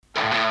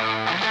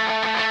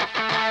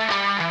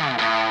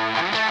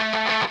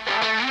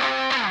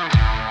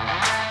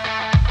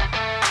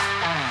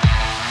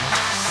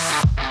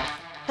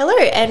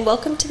and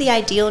welcome to the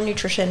Ideal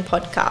Nutrition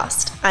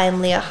Podcast.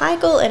 I'm Leah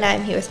Heigl and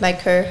I'm here with my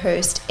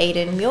co-host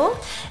Aidan Muir,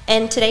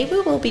 and today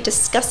we will be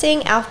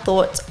discussing our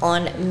thoughts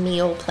on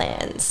meal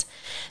plans.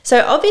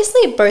 So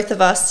obviously both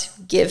of us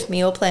give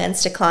meal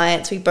plans to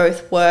clients. We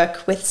both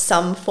work with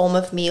some form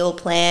of meal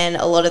plan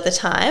a lot of the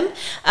time.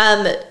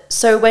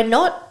 So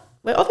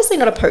we're obviously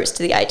not opposed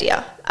to the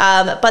idea,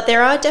 but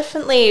there are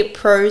definitely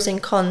pros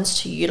and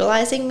cons to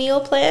utilizing meal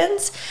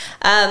plans.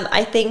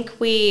 I think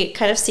we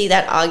kind of see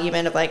that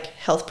argument of like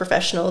health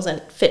professionals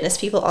and fitness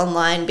people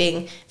online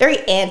being very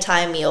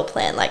anti-meal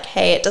plan, like,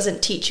 hey, it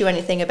doesn't teach you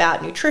anything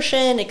about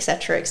nutrition,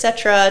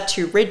 etc.,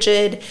 too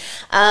rigid.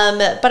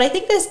 But I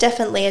think there's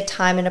definitely a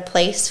time and a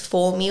place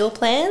for meal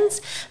plans,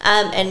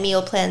 and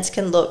meal plans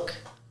can look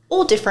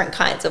all different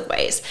kinds of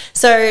ways.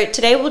 So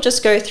today we'll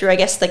just go through, I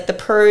guess, like the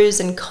pros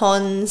and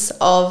cons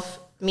of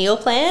meal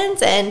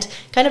plans and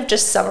kind of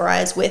just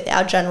summarize with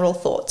our general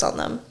thoughts on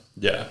them.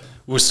 Yeah.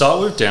 We'll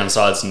start with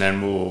downsides and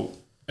then we'll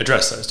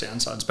address those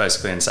downsides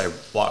basically and say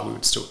why we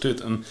would still do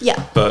them.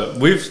 Yeah. But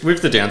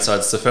with the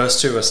downsides, the first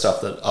two are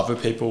stuff that other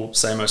people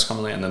say most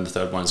commonly, and then the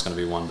third one is going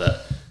to be one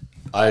that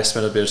I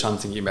spent a bit of time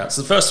thinking about.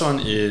 So the first one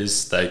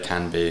is they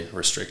can be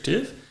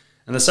restrictive.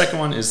 And the second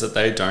one is that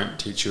they don't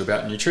teach you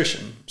about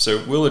nutrition.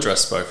 So we'll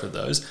address both of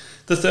those.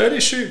 The third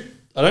issue,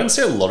 I don't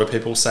see a lot of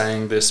people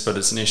saying this, but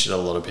it's an issue that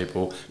a lot of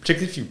people,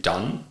 particularly if you've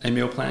done a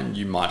meal plan,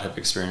 you might have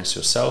experienced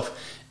yourself,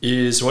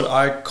 is what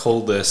I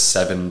call the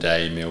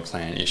 7-day meal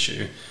plan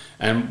issue.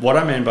 And what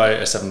I mean by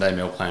a 7-day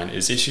meal plan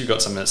is if you've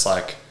got something that's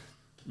like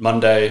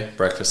Monday,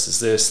 breakfast is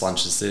this,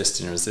 lunch is this,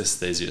 dinner is this,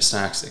 these are your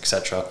snacks,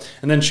 etc.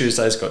 And then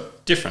Tuesday's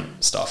got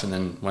different stuff, and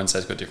then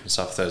Wednesday's got different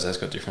stuff, Thursday's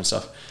got different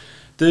stuff.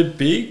 The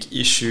big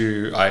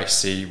issue I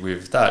see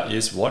with that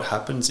is what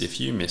happens if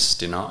you miss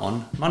dinner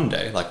on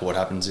Monday? Like what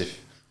happens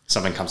if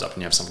something comes up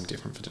and you have something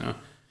different for dinner?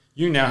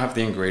 You now have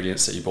the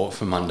ingredients that you bought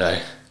for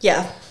Monday.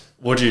 Yeah.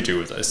 What do you do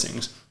with those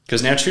things?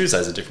 Because now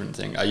Tuesday's a different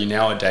thing. Are you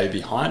now a day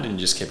behind and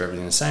you just keep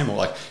everything the same? Or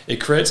like it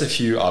creates a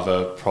few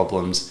other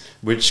problems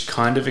which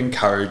kind of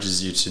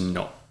encourages you to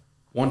not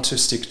want to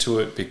stick to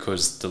it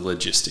because the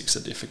logistics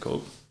are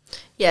difficult.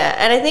 Yeah,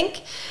 and I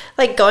think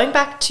like going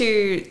back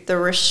to the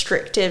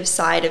restrictive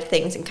side of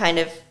things and kind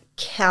of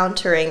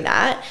countering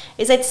that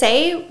is I'd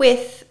say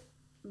with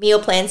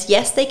meal plans,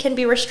 yes, they can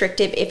be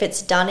restrictive if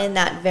it's done in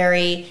that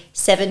very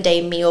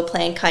 7-day meal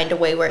plan kind of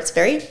way where it's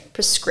very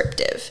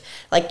prescriptive,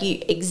 like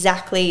you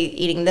exactly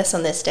eating this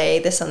on this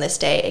day,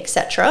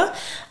 etc.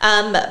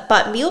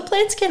 But meal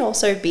plans can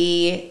also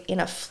be in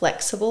a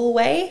flexible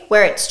way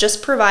where it's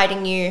just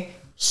providing you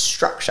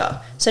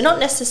structure. So not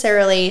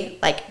necessarily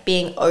like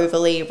being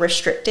overly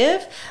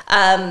restrictive,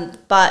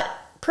 but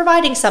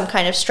providing some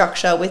kind of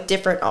structure with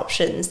different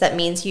options. That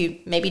means you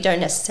maybe don't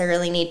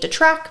necessarily need to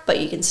track, but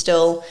you can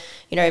still,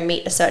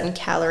 meet a certain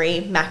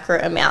calorie macro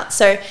amount.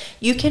 So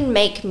you can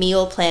make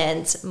meal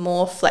plans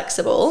more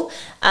flexible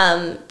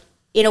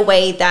in a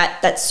way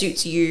that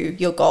suits you,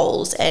 your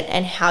goals,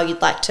 and how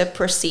you'd like to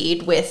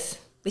proceed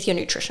with your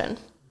nutrition.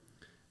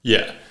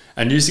 Yeah.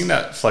 And using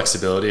that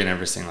flexibility and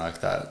everything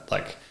like that,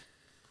 like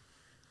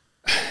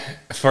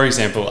for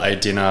example, a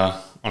dinner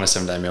on a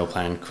 7-day meal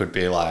plan could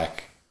be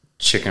like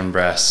chicken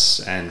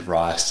breasts and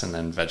rice and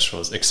then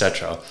vegetables,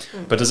 etc.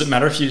 But does it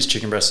matter if you use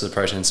chicken breasts as a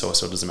protein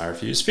source, or does it matter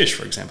if you use fish,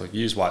 for example? If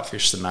you use white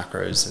fish, the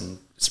macros, and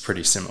it's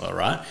pretty similar,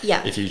 right?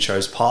 Yeah. If you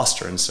chose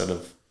pasta instead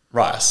of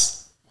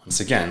rice,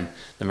 once again,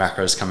 the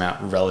macros come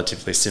out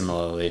relatively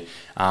similarly.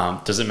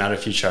 Does it matter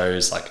if you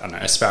chose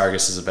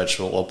asparagus as a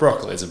vegetable or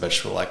broccoli as a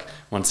vegetable? Like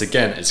once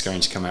again, it's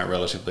going to come out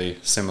relatively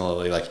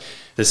similarly. Like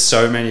there's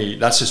so many,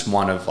 that's just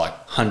one of like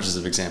hundreds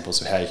of examples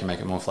of how you can make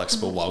it more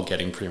flexible while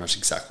getting pretty much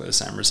exactly the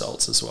same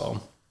results as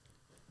well.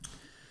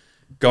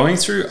 Going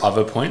through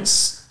other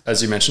points,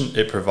 as you mentioned,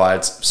 it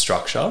provides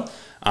structure.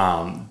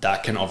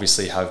 That can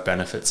obviously have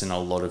benefits in a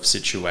lot of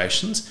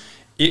situations.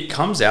 It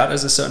comes out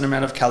as a certain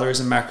amount of calories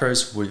and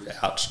macros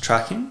without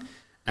tracking,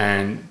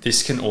 and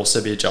this can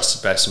also be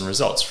adjusted based on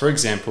results. For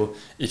example,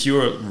 if you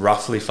were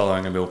roughly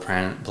following a meal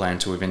plan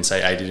to within,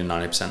 say, 80 to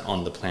 90%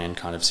 on the plan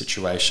kind of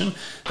situation,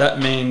 that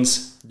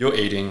means you're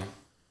eating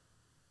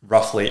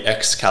roughly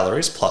X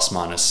calories plus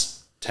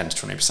minus 10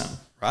 to 20%,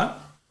 right?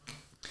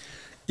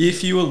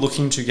 If you were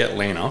looking to get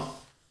leaner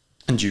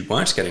and you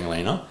weren't getting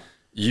leaner,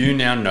 you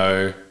now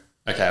know,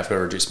 okay, I've got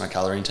to reduce my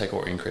calorie intake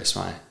or increase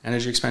my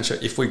energy expenditure.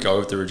 If we go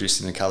with the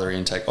reducing the calorie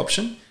intake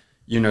option,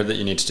 you know that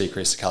you need to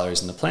decrease the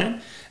calories in the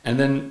plan. And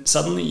then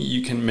suddenly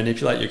you can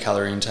manipulate your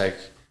calorie intake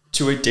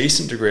to a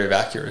decent degree of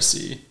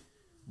accuracy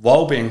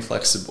while being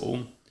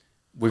flexible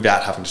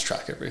without having to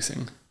track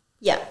everything.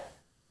 Yeah.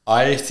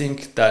 I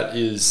think that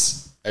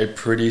is a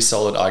pretty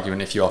solid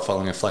argument if you are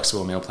following a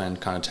flexible meal plan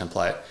kind of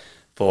template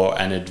for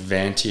an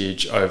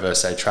advantage over,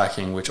 say,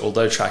 tracking, which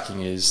although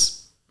tracking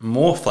is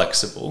more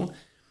flexible,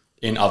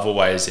 in other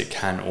ways, it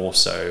can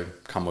also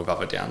come with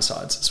other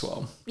downsides as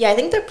well. Yeah, I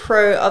think the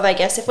pro of, I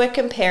guess, if we're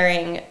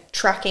comparing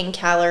tracking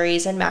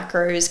calories and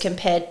macros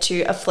compared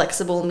to a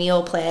flexible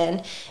meal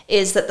plan,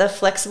 is that the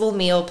flexible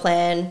meal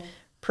plan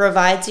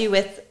provides you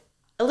with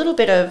a little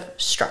bit of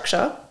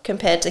structure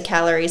compared to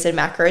calories and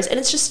macros, and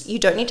it's just you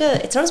don't need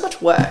to. It's not as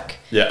much work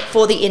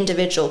for the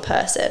individual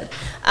person,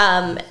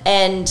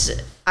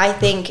 and I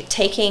think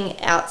taking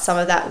out some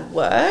of that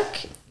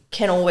work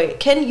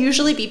can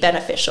usually be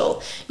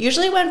beneficial.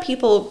 Usually, when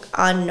people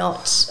are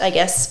not, I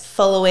guess,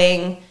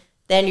 following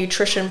their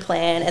nutrition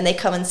plan and they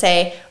come and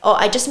say, "Oh,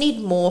 I just need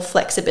more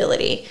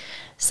flexibility."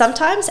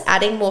 Sometimes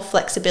adding more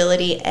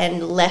flexibility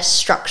and less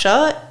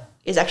structure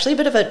is actually a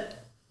bit of a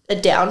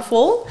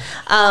downfall.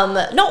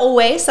 Not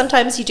always.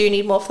 Sometimes you do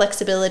need more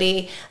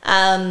flexibility,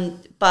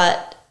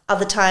 but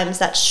other times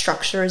that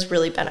structure is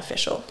really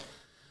beneficial.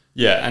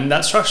 Yeah, and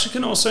that structure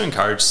can also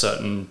encourage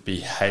certain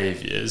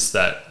behaviors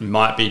that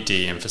might be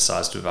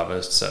de-emphasized with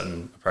other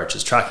certain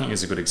approaches. Tracking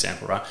is a good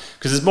example, right?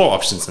 Because there's more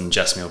options than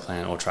just meal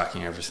plan or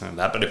tracking, everything like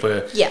that. But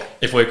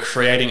if we're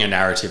creating a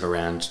narrative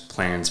around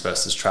plans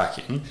versus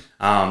tracking,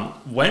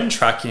 when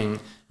tracking,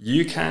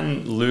 you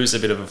can lose a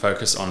bit of a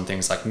focus on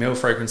things like meal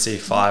frequency,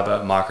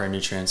 fiber,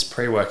 micronutrients,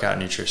 pre-workout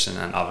nutrition,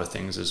 and other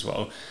things as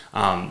well.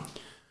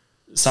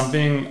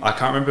 Something I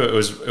can't remember.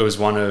 It was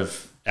one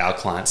of our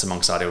clients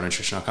amongst Ideal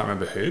Nutrition. I can't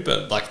remember who,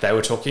 but like they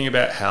were talking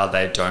about how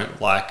they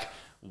don't like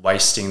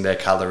wasting their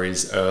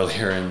calories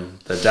earlier in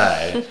the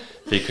day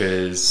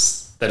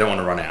because they don't want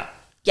to run out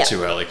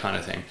too early, kind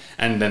of thing.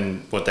 And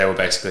then what they were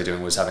basically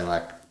doing was having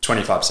like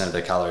 25% of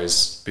their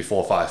calories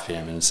before 5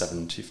 p.m. and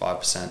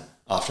 75%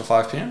 after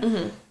 5 p.m.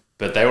 Mm-hmm.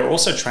 But they were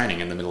also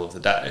training in the middle of the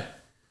day.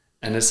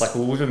 And it's like,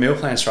 well, with a meal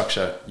plan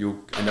structure, you'll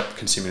end up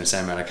consuming the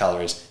same amount of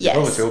calories. You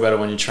probably feel better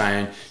when you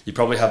train. You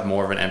probably have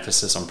more of an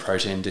emphasis on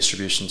protein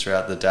distribution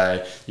throughout the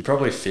day. You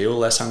probably feel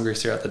less hungry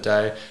throughout the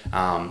day.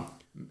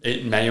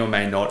 It may or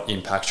may not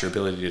impact your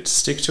ability to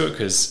stick to it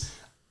because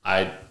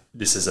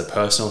this is a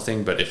personal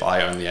thing, but if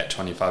I only ate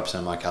 25%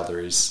 of my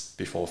calories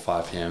before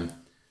 5 p.m.,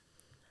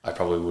 I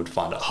probably would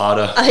find it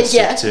harder to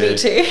stick to. Me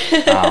too.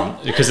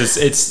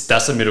 Because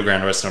that's the middle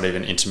ground where it's not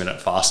even intermittent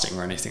fasting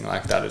or anything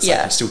like that. It's like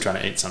you're still trying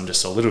to eat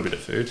just a little bit of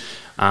food.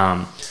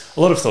 A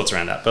lot of thoughts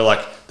around that. But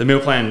like the meal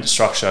plan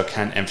structure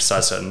can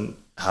emphasize certain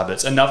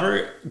habits.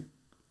 Another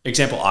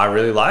example I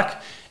really like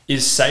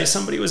is, say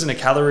somebody was in a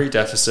calorie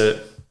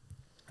deficit,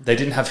 they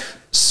didn't have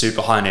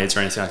super high needs or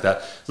anything like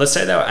that. Let's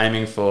say they were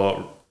aiming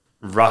for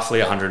roughly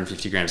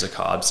 150 grams of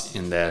carbs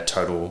in their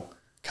total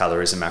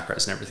calories and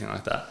macros and everything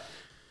like that.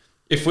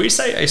 If we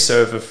say a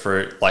serve of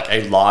fruit, like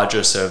a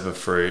larger serve of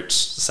fruit,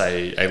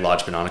 say a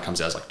large banana comes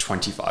out as like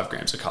 25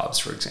 grams of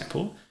carbs, for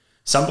example,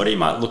 somebody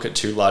might look at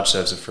 2 large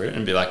serves of fruit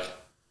and be like,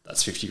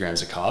 that's 50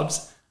 grams of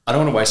carbs. I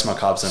don't want to waste my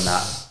carbs on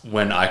that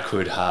when I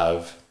could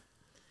have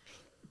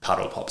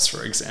Paddle Pops,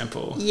 for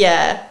example.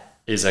 Yeah.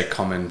 Is a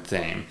common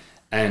theme.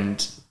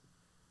 And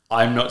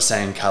I'm not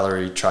saying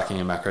calorie tracking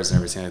and macros and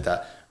everything like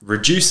that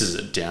reduces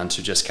it down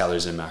to just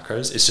calories and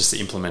macros. It's just the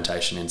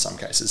implementation in some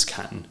cases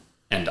can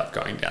end up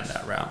going down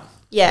that route.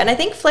 Yeah, and I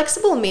think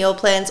flexible meal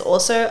plans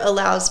also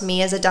allows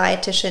me as a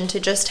dietitian to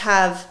just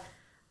have,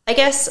 I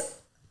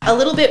guess, a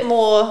little bit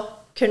more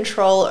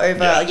control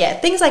over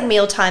things like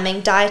meal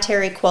timing,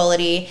 dietary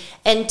quality,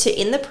 and to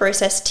in the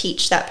process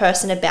teach that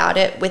person about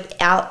it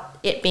without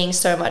it being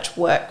so much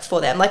work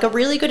for them. Like a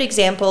really good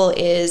example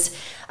is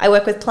I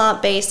work with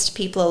plant-based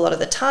people a lot of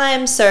the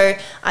time, so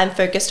I'm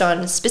focused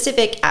on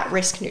specific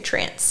at-risk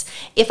nutrients.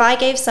 If I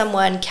gave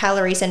someone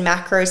calories and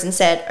macros and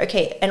said,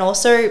 okay, and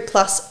also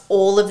plus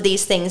all of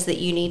these things that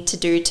you need to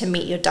do to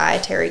meet your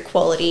dietary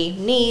quality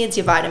needs,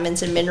 your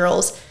vitamins and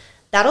minerals,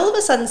 that all of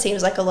a sudden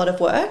seems like a lot of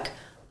work.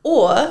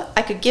 Or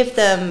I could give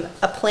them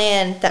a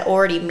plan that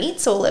already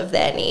meets all of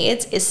their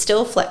needs, is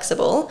still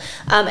flexible,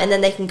 and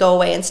then they can go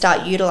away and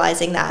start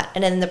utilizing that.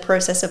 And in the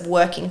process of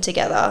working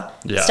together,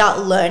 start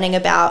learning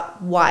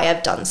about why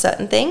I've done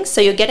certain things.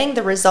 So you're getting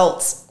the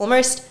results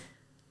almost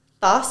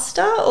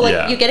faster, or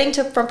you're getting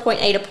from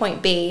point A to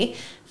point B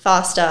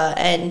faster,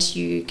 and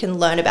you can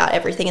learn about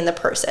everything in the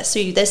process.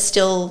 So there's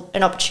still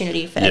an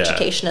opportunity for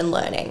education and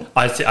learning.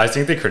 I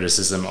think the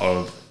criticism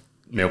of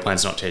meal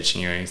plans not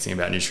teaching you anything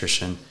about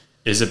nutrition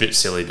is a bit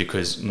silly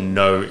because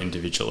no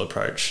individual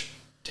approach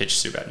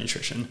teaches you about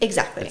nutrition.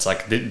 Exactly. It's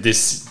like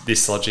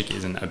this logic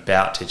isn't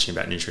about teaching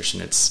about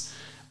nutrition. It's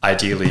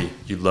ideally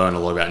you learn a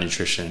lot about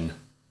nutrition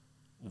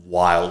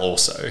while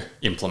also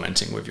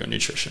implementing with your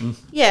nutrition.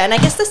 Yeah, and I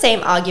guess the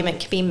same argument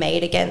can be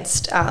made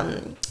against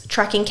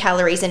tracking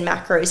calories and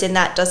macros, and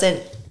that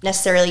doesn't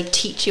necessarily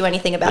teach you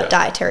anything about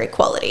dietary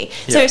quality.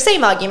 So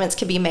same arguments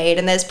can be made,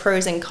 and there's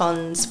pros and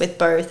cons with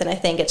both, and I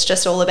think it's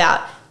just all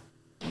about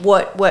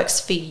what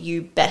works for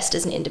you best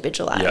as an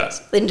individual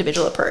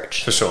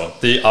approach. For sure.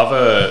 The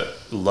other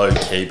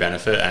low-key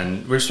benefit,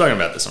 and we've spoken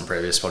about this on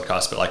previous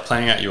podcasts, but like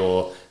planning out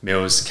your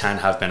meals can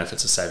have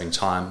benefits of saving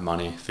time,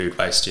 money, food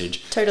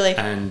wastage. Totally.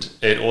 And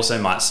it also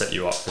might set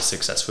you up for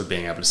success with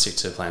being able to stick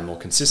to the plan more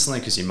consistently,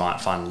 because you might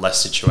find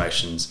less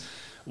situations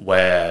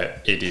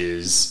where it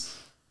is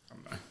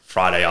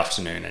Friday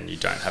afternoon and you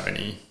don't have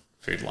any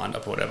food lined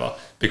up or whatever,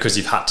 because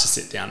you've had to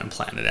sit down and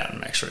plan it out and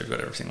make sure you've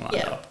got everything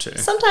lined up too.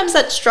 Sometimes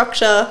that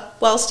structure,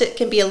 whilst it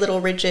can be a little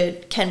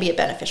rigid, can be a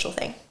beneficial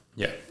thing.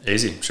 Yeah,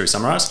 easy. Should we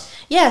summarize?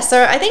 Yeah,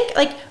 so I think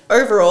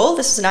overall,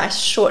 this is a nice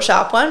short,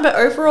 sharp one, but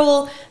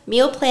overall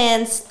meal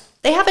plans,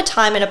 they have a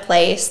time and a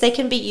place. They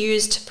can be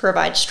used to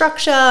provide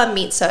structure,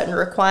 meet certain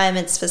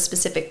requirements for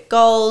specific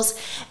goals,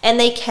 and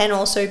they can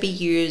also be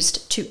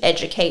used to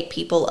educate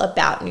people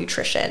about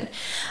nutrition.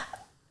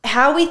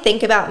 How we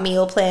think about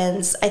meal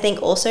plans, I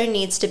think also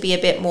needs to be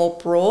a bit more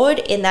broad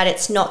in that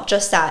it's not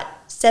just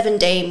that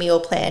 7-day meal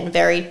plan,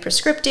 very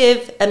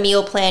prescriptive. A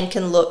meal plan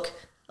can look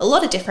a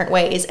lot of different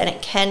ways, and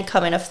it can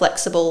come in a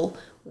flexible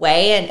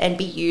way and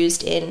be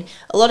used in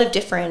a lot of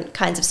different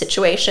kinds of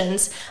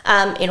situations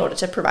in order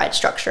to provide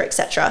structure,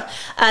 etc.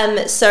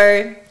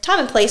 So time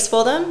and place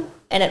for them,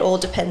 and it all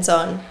depends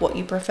on what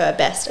you prefer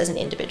best as an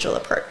individual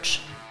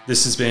approach.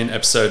 This has been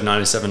episode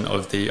 97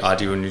 of the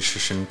Ideal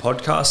Nutrition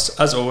Podcast.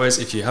 As always,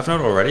 if you have not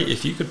already,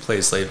 if you could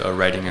please leave a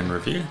rating and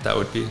review, that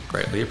would be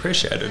greatly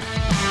appreciated.